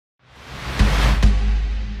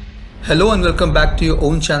Hello and welcome back to your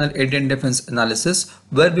own channel Indian Defense Analysis,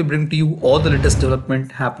 where we bring to you all the latest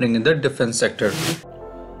development happening in the defense sector.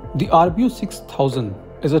 The RBU-6000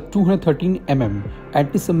 is a 213 mm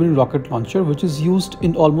anti-submarine rocket launcher which is used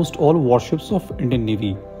in almost all warships of Indian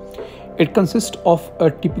Navy. It consists of a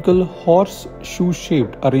typical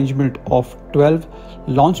horseshoe-shaped arrangement of 12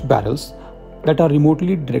 launch barrels that are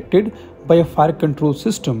remotely directed by a fire control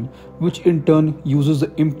system, which in turn uses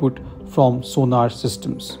the input from sonar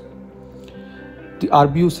systems. The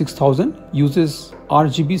RBU-6000 uses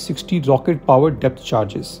RGB-60 rocket-powered depth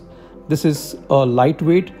charges. This is a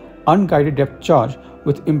lightweight, unguided depth charge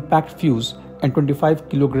with impact fuse and 25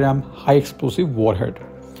 kg high explosive warhead.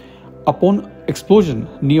 Upon explosion,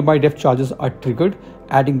 nearby depth charges are triggered,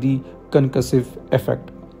 adding the concussive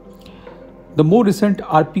effect. The more recent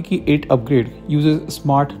RPK-8 upgrade uses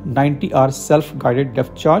smart 90R self-guided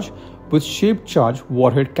depth charge with shaped charge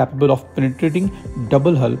warhead capable of penetrating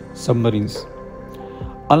double-hull submarines.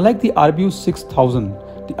 Unlike the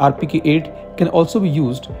RBU-6000, the RPK-8 can also be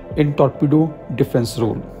used in torpedo defense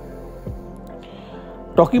role.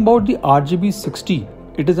 Talking about the RGB-60,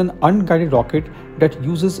 it is an unguided rocket that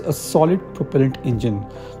uses a solid propellant engine.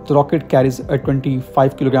 The rocket carries a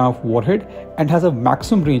 25 kg of warhead and has a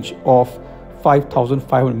maximum range of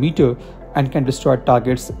 5,500 meters and can destroy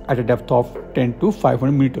targets at a depth of 10 to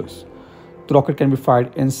 500 meters. The rocket can be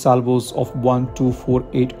fired in salvos of 1, 2, 4,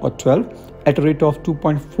 8 or 12 at a rate of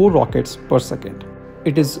 2.4 rockets per second.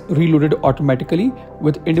 It is reloaded automatically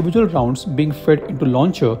with individual rounds being fed into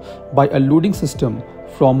launcher by a loading system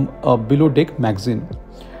from a below deck magazine.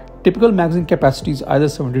 Typical magazine capacity is either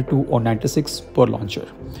 72 or 96 per launcher.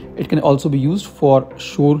 It can also be used for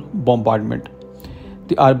shore bombardment.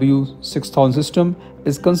 The RBU-6000 system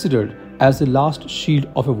is considered as the last shield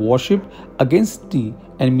of a warship against the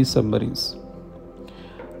enemy submarines.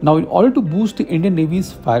 Now, in order to boost the Indian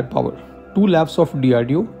Navy's firepower, two labs of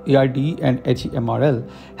DRDO, ARDE and HEMRL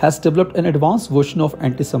has developed an advanced version of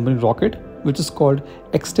anti-submarine rocket which is called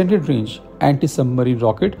Extended Range Anti-Submarine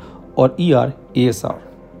Rocket or ASR.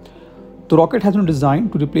 The rocket has been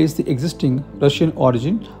designed to replace the existing Russian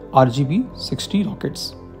origin RGB-60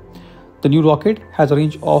 rockets. The new rocket has a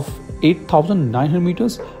range of 8,900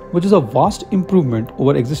 meters, which is a vast improvement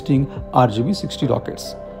over existing RGB-60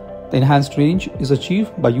 rockets. The enhanced range is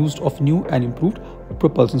achieved by use of new and improved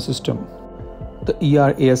propulsion system. The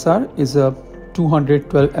ASR is a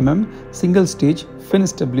 212 mm single-stage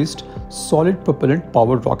fin-established solid propellant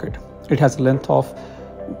powered rocket. It has a length of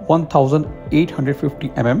 1,850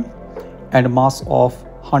 mm and a mass of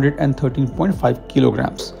 113.5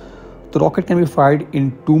 kilograms. The rocket can be fired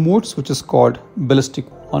in two modes, which is called Ballistic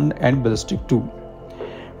 1 and Ballistic 2.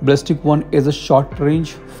 Ballistic 1 is a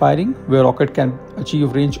short-range firing where rocket can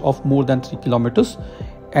achieve range of more than 3 kilometers,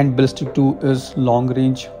 and Ballistic 2 is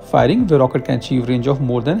long-range firing where rocket can achieve range of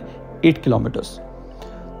more than 8 kilometers.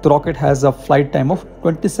 The rocket has a flight time of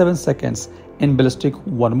 27 seconds in Ballistic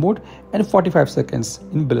 1 mode and 45 seconds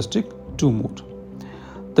in Ballistic 2 mode.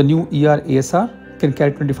 The new ASR can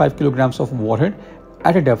carry 25 kilograms of warhead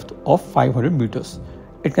at a depth of 500 meters.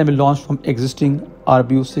 It can be launched from existing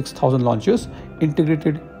RBU-6000 launchers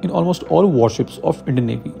integrated in almost all warships of Indian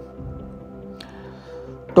Navy.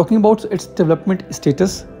 Talking about its development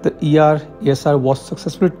status, the ASR was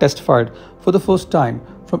successfully test fired for the first time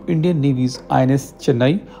from Indian Navy's INS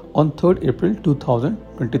Chennai on 3rd April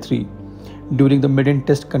 2023. During the maiden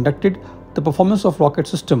test conducted, the performance of rocket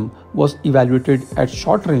system was evaluated at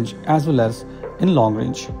short range as well as in long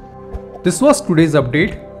range. This was today's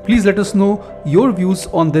update. Please let us know your views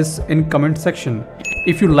on this in comment section.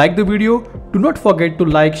 If you like the video, do not forget to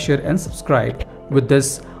like, share and subscribe. With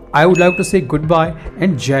this, I would like to say goodbye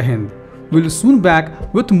and Jai Hind. We'll soon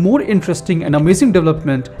back with more interesting and amazing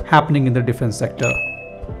development happening in the defense sector.